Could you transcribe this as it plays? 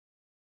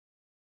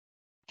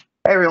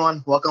Hey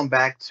everyone, welcome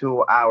back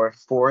to our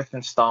fourth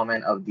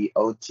installment of the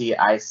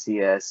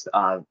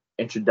OT-ICS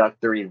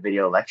introductory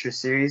video lecture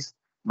series.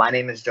 My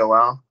name is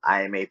Joel.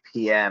 I am a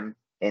PM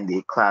in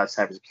the Cloud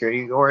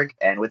Cybersecurity org,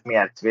 and with me I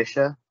have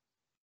Tvisha.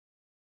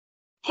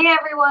 Hey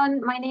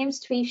everyone, my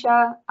name's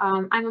Tvisha.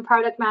 I'm a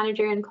product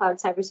manager in Cloud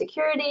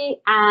Cybersecurity,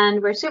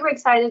 and we're super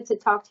excited to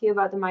talk to you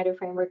about the MITRE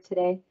framework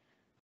today.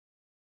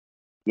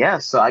 Yeah,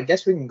 so I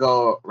guess we can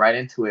go right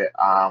into it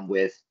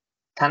with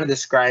kind of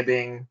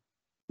describing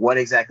what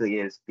exactly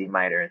is the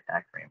MITRE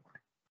ATT&CK Framework.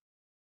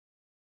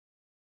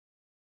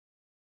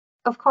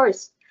 Of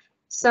course.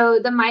 So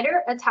the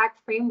MITRE ATT&CK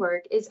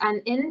Framework is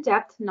an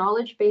in-depth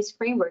knowledge-based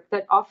framework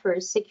that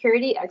offers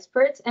security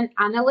experts an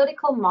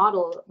analytical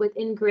model with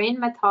ingrained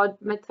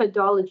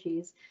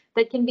methodologies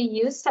that can be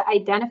used to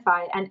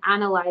identify and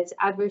analyze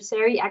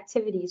adversary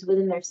activities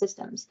within their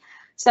systems.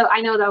 So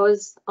I know that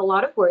was a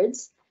lot of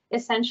words.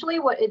 Essentially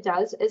what it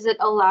does is it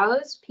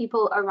allows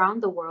people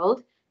around the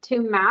world to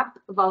map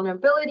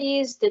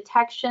vulnerabilities,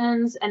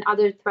 detections, and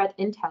other threat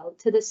intel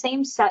to the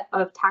same set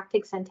of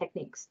tactics and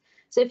techniques.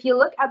 So if you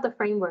look at the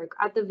framework,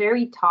 at the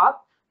very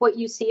top, what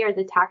you see are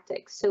the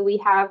tactics. So we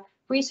have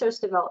resource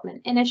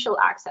development, initial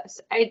access,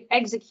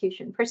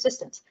 execution,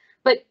 persistence.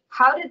 But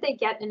how did they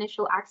get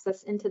initial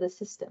access into the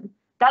system?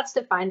 That's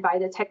defined by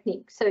the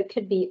technique. So it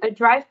could be a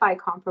drive-by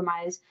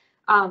compromise,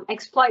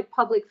 exploit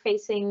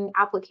public-facing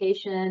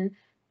application,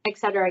 et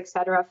cetera,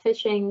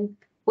 phishing,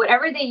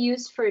 whatever they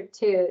use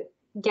to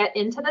get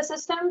into the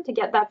system, to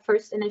get that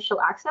first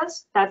initial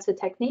access, that's a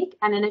technique,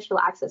 and initial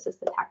access is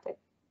the tactic.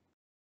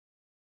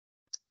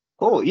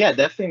 Cool. Yeah,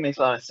 definitely makes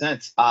a lot of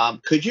sense.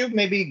 Could you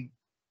maybe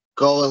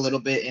go a little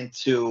bit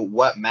into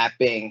what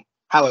mapping,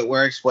 how it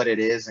works, what it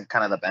is, and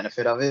kind of the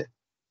benefit of it?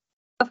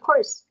 Of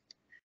course.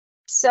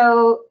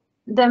 So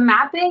the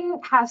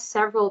mapping has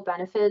several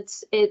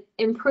benefits. It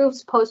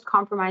improves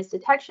post-compromise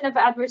detection of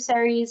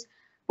adversaries.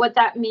 What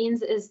that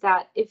means is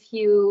that if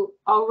you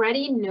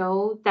already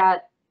know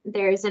that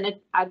there is an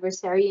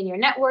adversary in your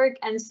network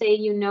and say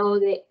you know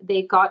that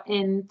they got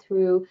in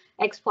through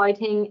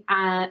exploiting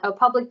a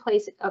public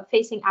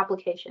facing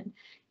application,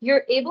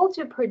 you're able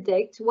to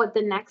predict what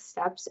the next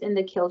steps in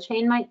the kill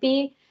chain might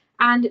be.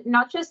 And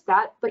not just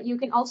that, but you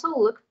can also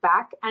look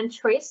back and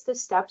trace the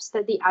steps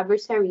that the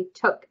adversary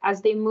took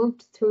as they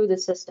moved through the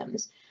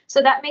systems.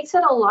 So that makes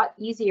it a lot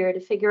easier to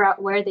figure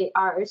out where they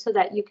are so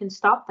that you can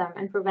stop them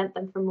and prevent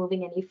them from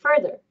moving any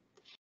further.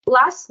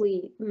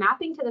 Lastly,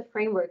 mapping to the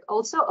framework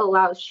also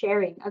allows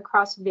sharing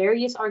across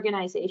various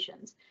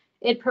organizations.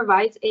 It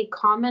provides a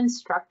common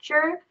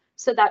structure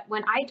so that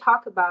when I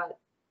talk about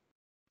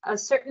a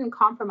certain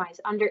compromise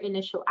under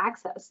initial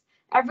access,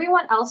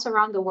 everyone else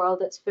around the world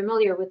that's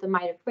familiar with the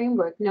MITRE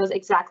framework knows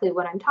exactly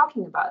what I'm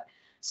talking about.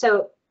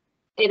 So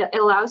it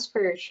allows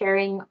for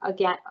sharing,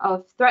 again,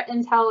 of threat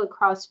intel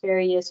across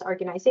various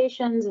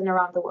organizations and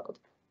around the world.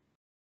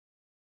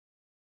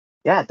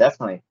 Yeah,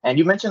 definitely. And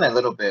you mentioned a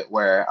little bit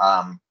where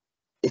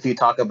if you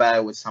talk about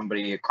it with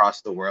somebody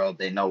across the world,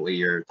 they know what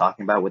you're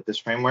talking about with this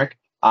framework.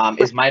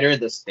 Is MITRE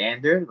the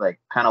standard?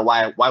 Like, kind of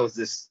why was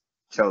this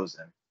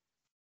chosen?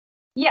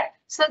 Yeah,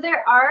 so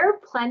there are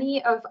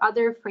plenty of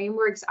other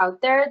frameworks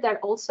out there that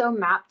also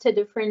map to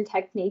different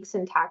techniques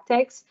and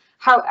tactics.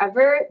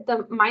 However,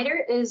 the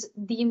MITRE is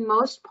the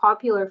most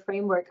popular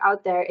framework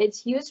out there.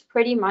 It's used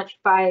pretty much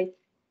by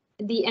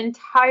the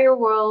entire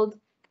world.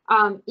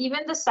 Even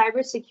the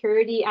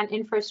Cybersecurity and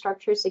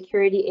Infrastructure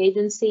Security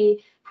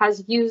Agency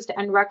has used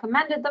and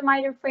recommended the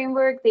MITRE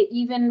framework. They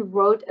even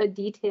wrote a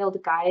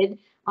detailed guide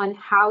on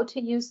how to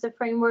use the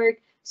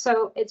framework.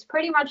 So it's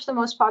pretty much the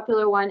most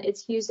popular one.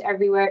 It's used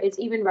everywhere. It's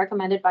even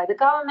recommended by the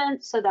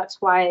government. So that's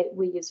why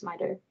we use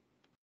MITRE.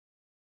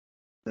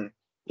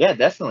 Yeah,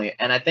 definitely.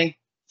 And I think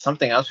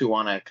something else we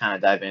want to kind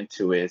of dive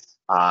into is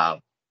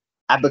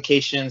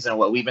applications and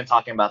what we've been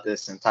talking about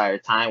this entire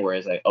time,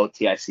 whereas like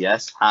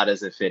OT-ICS, how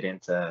does it fit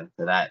into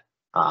that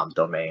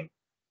domain?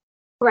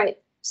 Right.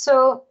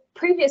 So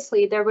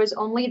previously, there was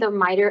only the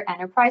MITRE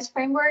Enterprise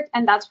Framework,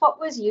 and that's what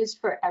was used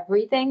for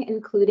everything,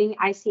 including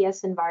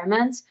ICS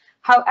environments.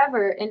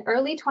 However, in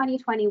early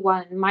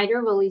 2021,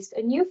 MITRE released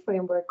a new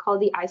framework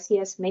called the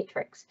ICS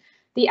Matrix.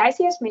 The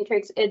ICS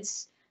Matrix,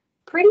 it's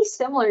pretty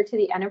similar to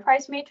the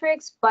Enterprise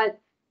Matrix,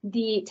 but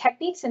the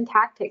techniques and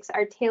tactics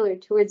are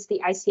tailored towards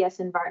the ICS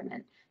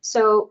environment.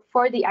 So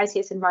for the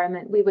ICS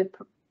environment, we would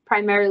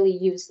primarily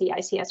use the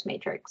ICS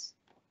Matrix.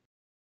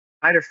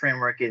 MITRE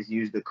framework is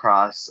used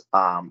across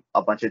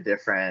a bunch of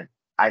different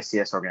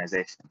ICS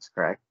organizations,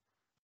 correct?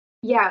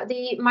 Yeah,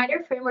 the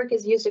MITRE framework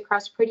is used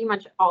across pretty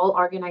much all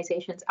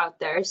organizations out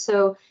there.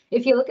 So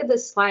if you look at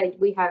this slide,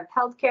 we have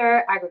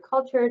healthcare,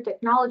 agriculture,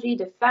 technology,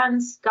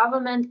 defense,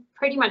 government,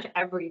 pretty much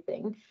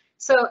everything.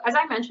 So as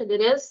I mentioned, it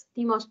is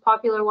the most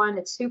popular one.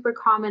 It's super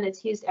common.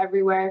 It's used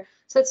everywhere.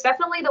 So it's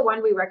definitely the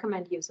one we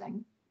recommend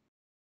using.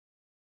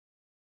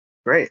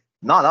 Great.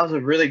 No, that was a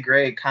really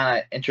great kind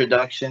of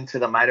introduction to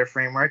the MITRE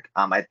framework.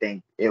 I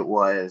think it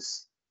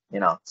was,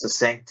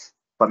 succinct,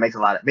 but made a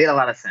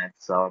lot of sense.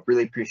 So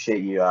really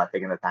appreciate you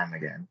taking the time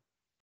again.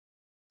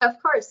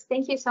 Of course.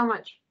 Thank you so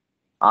much.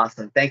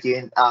 Awesome. Thank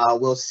you.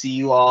 And we'll see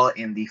you all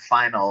in the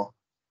final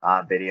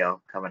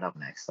video coming up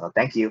next. So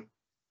thank you.